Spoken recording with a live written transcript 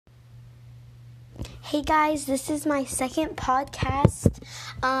Hey guys, this is my second podcast.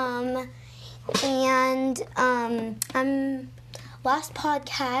 Last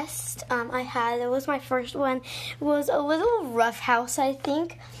podcast I had, it was my first one. It was a little roughhouse, I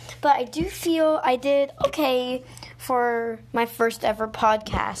think, but I do feel I did okay for my first ever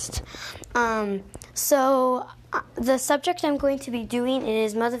podcast. So the subject I'm going to be doing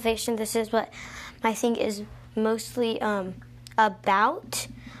is motivation. This is what I think is mostly about.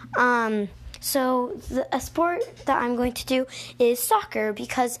 So a sport that I'm going to do is soccer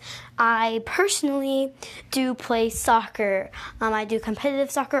because I personally do play soccer. I do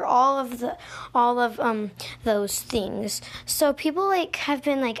competitive soccer, all of those things. So people have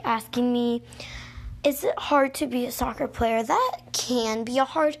been asking me, is it hard to be a soccer player? That can be a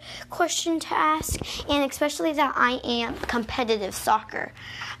hard question to ask, and especially that I am competitive soccer.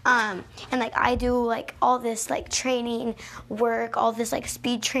 And I do all this training work, all this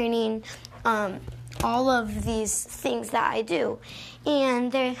speed training, all of these things that I do.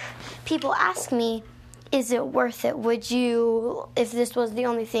 And people ask me, is it worth it? Would you, if this was the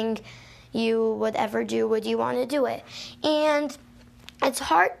only thing you would ever do, would you want to do it? And it's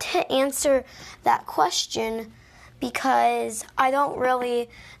hard to answer that question because I don't really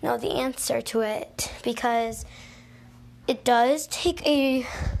know the answer to it, because it does take a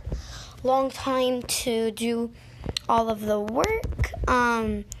long time to do all of the work,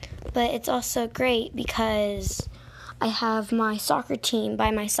 but it's also great because I have my soccer team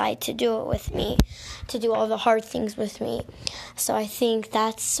by my side to do it with me, to do all the hard things with me. So I think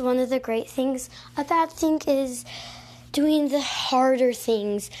that's one of the great things. A bad thing is doing the harder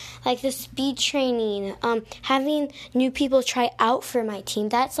things, like the speed training, having new people try out for my team.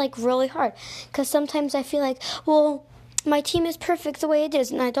 That's really hard, because sometimes I feel well, my team is perfect the way it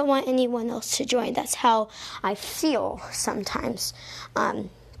is, and I don't want anyone else to join. That's how I feel sometimes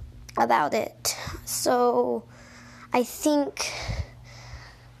about it. So I think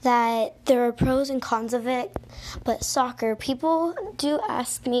that there are pros and cons of it, but soccer, people do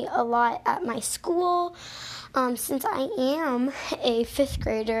ask me a lot at my school, since I am a fifth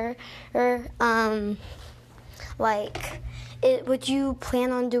grader, would you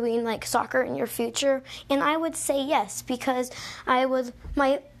plan on doing soccer in your future? And I would say yes, because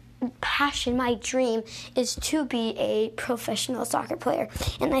my passion, my dream is to be a professional soccer player.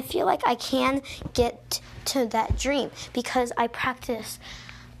 And I feel I can get to that dream because I practice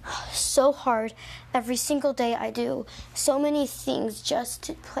so hard every single day. I do so many things just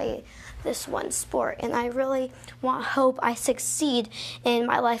to play this one sport, and I really hope I succeed in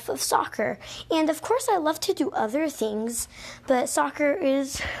my life of soccer. And of course I love to do other things, but soccer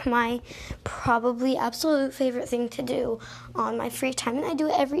is my probably absolute favorite thing to do on my free time, and I do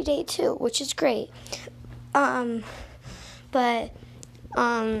it every day too, which is great. But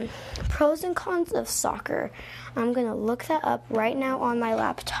pros and cons of soccer, I'm gonna look that up right now on my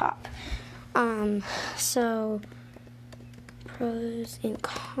laptop. So pros and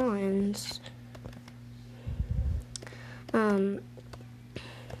cons.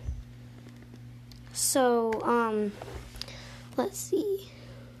 Let's see.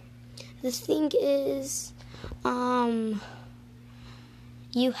 The thing is,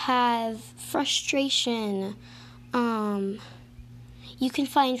 you have frustration. You can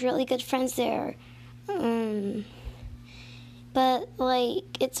find really good friends there. But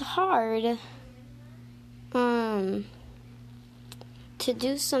it's hard to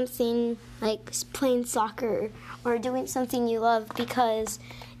do something like playing soccer or doing something you love, because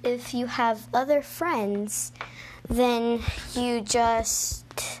if you have other friends, then you just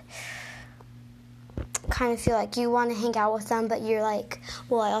kind of feel you want to hang out with them, but you're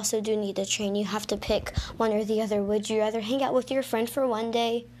well, I also do need to train. You have to pick one or the other. Would you rather hang out with your friend for one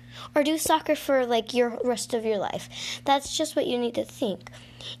day or do soccer for your rest of your life? That's just what you need to think.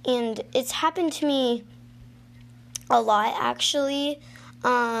 And it's happened to me a lot, actually,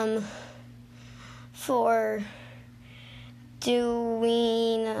 for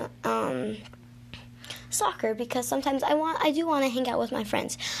doing soccer, because sometimes I do want to hang out with my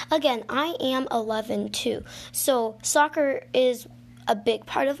friends. Again, I am 11 too, so soccer is a big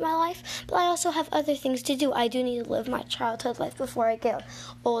part of my life, but I also have other things to do. I do need to live my childhood life before I get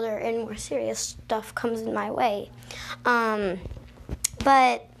older and more serious stuff comes in my way.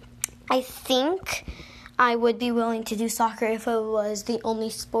 But I think I would be willing to do soccer if it was the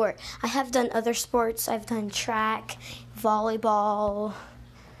only sport. I have done other sports. I've done track, volleyball,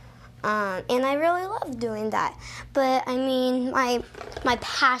 and I really love doing that. But I mean, my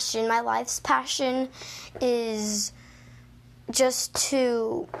passion, my life's passion is just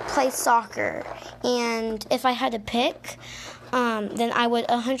to play soccer. And if I had to pick, then I would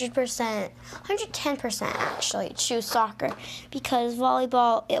 110% actually choose soccer, because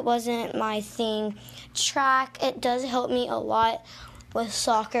volleyball, it wasn't my thing. Track, it does help me a lot with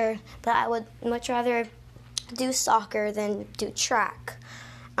soccer, but I would much rather do soccer than do track.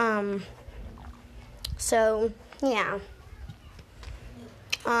 So yeah.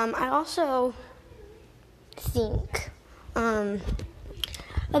 I also think a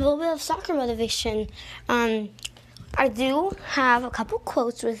little bit of soccer motivation. I do have a couple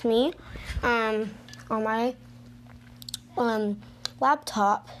quotes with me on my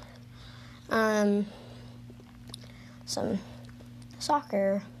laptop. Some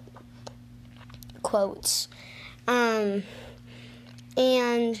soccer quotes. And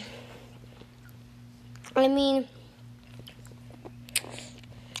I mean,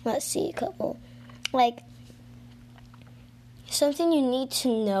 let's see, a couple. Like, something you need to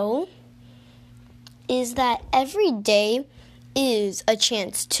know is that every day is a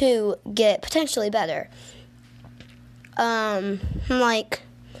chance to get potentially better. Like,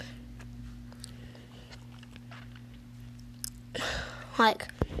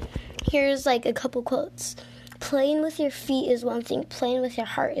 here's like a couple quotes. Playing with your feet is one thing, playing with your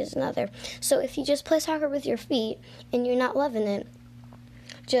heart is another. So if you just play soccer with your feet and you're not loving it,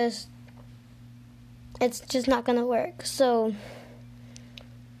 it's just not gonna work. So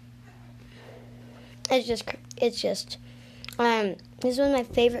it's just this is one of my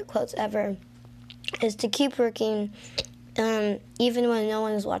favorite quotes ever, is to keep working even when no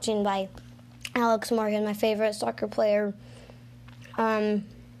one is watching, by Alex Morgan, my favorite soccer player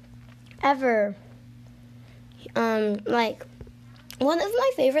ever. Like, one of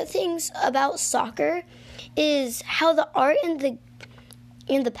my favorite things about soccer is how the art and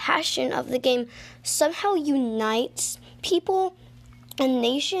the passion of the game somehow unites people and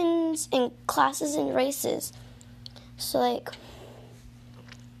nations and classes and races. So like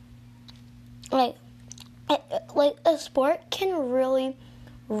a sport can really,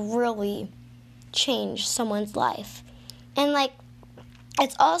 really change someone's life. And like,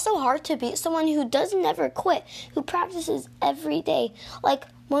 it's also hard to beat someone who does never quit, who practices every day. Like,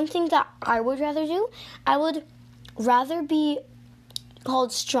 one thing that I would rather do, I would rather be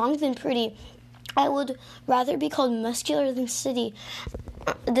called strong than pretty. I would rather be called muscular than skinny.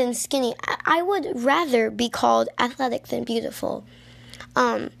 I would rather be called athletic than beautiful.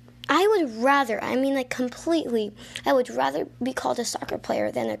 I would rather be called a soccer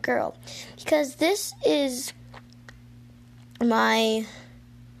player than a girl, because this is my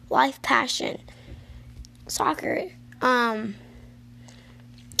life passion, soccer. And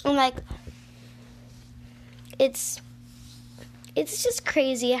like, it's just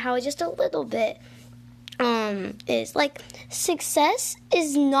crazy how just a little bit is like, success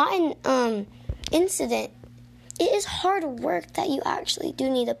is not an incident. It is hard work that you actually do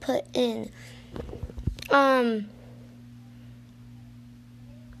need to put in.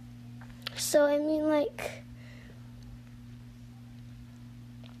 So I mean, like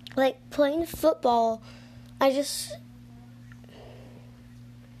playing football, I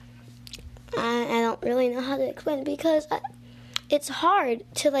don't really know how to explain it, because it's hard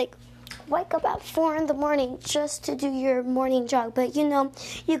to like wake up at 4 a.m. just to do your morning jog. But you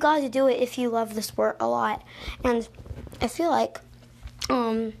got to do it if you love the sport a lot. And I feel like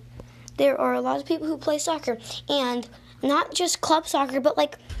there are a lot of people who play soccer, and not just club soccer, but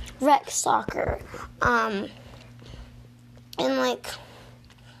like rec soccer, and like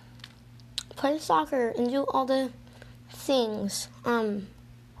play soccer and do all the things. And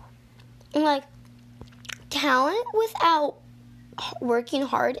like, talent without working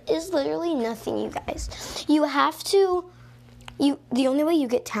hard is literally nothing, you guys. You have to, the only way you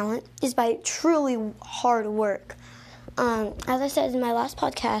get talent is by truly hard work. As I said in my last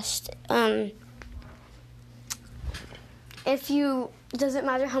podcast, doesn't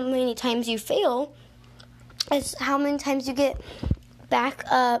matter how many times you fail, it's how many times you get back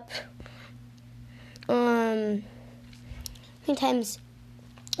up. How many times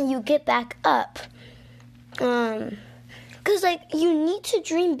you get back up. Because, like, you need to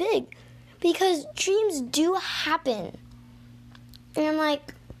dream big, because dreams do happen. And,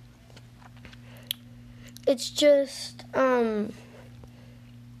 like, it's just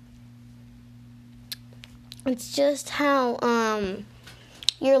how,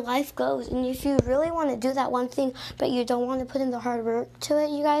 your life goes. And if you really want to do that one thing, but you don't want to put in the hard work to it,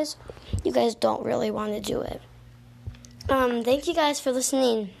 you guys don't really want to do it. Thank you guys for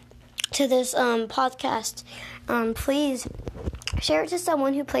listening to this podcast. Please share it to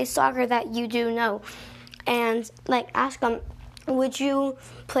someone who plays soccer that you do know, and like, ask them, would you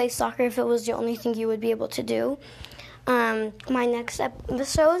play soccer if it was the only thing you would be able to do? My next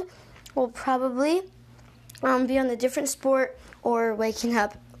episode will probably be on a different sport or waking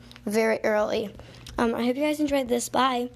up very early. I hope you guys enjoyed this. Bye.